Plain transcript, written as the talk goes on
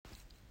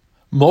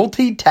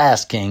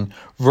Multitasking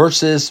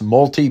versus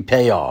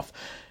multi-payoff.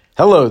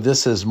 Hello,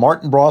 this is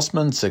Martin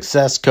Brossman,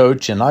 Success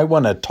Coach, and I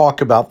want to talk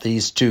about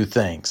these two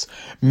things.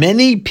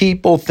 Many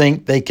people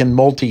think they can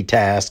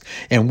multitask,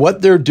 and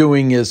what they're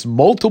doing is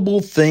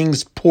multiple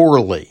things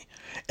poorly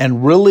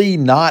and really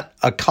not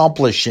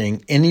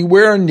accomplishing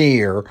anywhere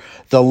near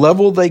the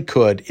level they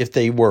could if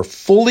they were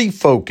fully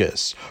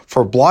focused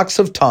for blocks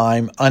of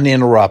time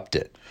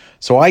uninterrupted.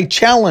 So I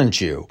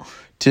challenge you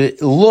to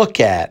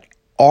look at,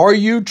 are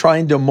you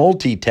trying to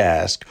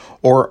multitask,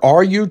 or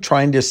are you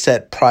trying to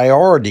set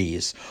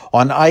priorities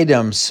on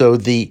items so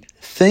the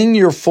thing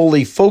you're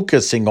fully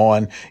focusing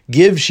on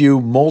gives you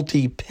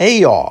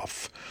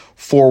multi-payoff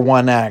for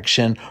one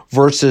action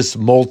versus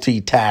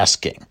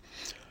multitasking?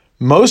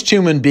 Most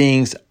human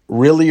beings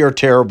really are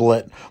terrible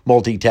at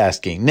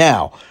multitasking.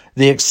 Now,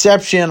 the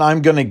exception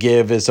I'm going to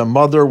give is a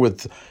mother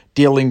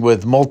dealing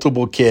with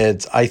multiple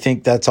kids. I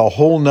think that's a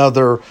whole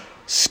nother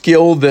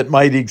skill that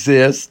might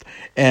exist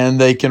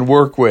and they can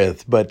work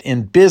with. But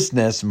in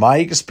business, my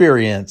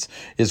experience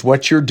is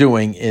what you're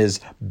doing is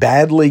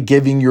badly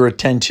giving your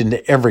attention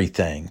to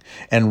everything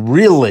and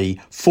really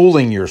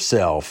fooling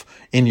yourself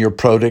in your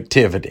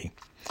productivity.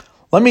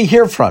 Let me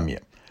hear from you.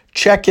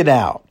 Check it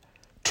out.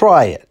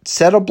 Try it.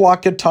 Set a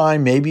block of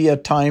time, maybe a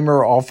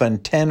timer, often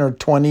 10 or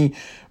 20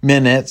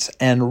 minutes,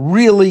 and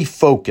really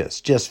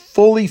focus. Just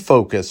fully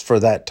focus for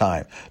that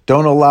time.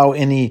 Don't allow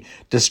any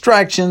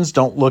distractions.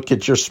 Don't look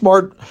at your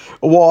smart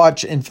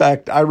watch. In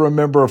fact, I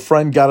remember a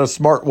friend got a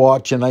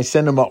smartwatch, and I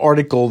sent him an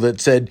article that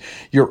said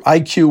your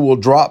IQ will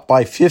drop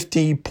by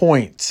 50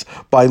 points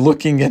by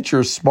looking at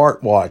your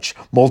smartwatch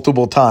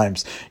multiple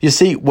times. You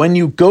see, when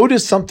you go to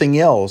something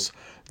else,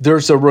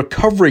 there's a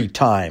recovery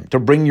time to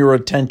bring your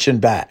attention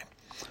back.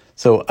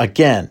 So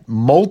again,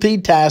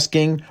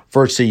 multitasking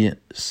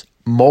versus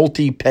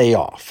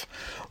multi-payoff.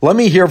 Let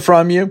me hear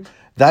from you.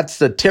 That's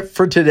the tip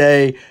for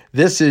today.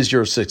 This is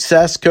your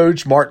success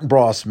coach, Martin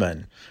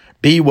Brossman.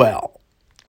 Be well.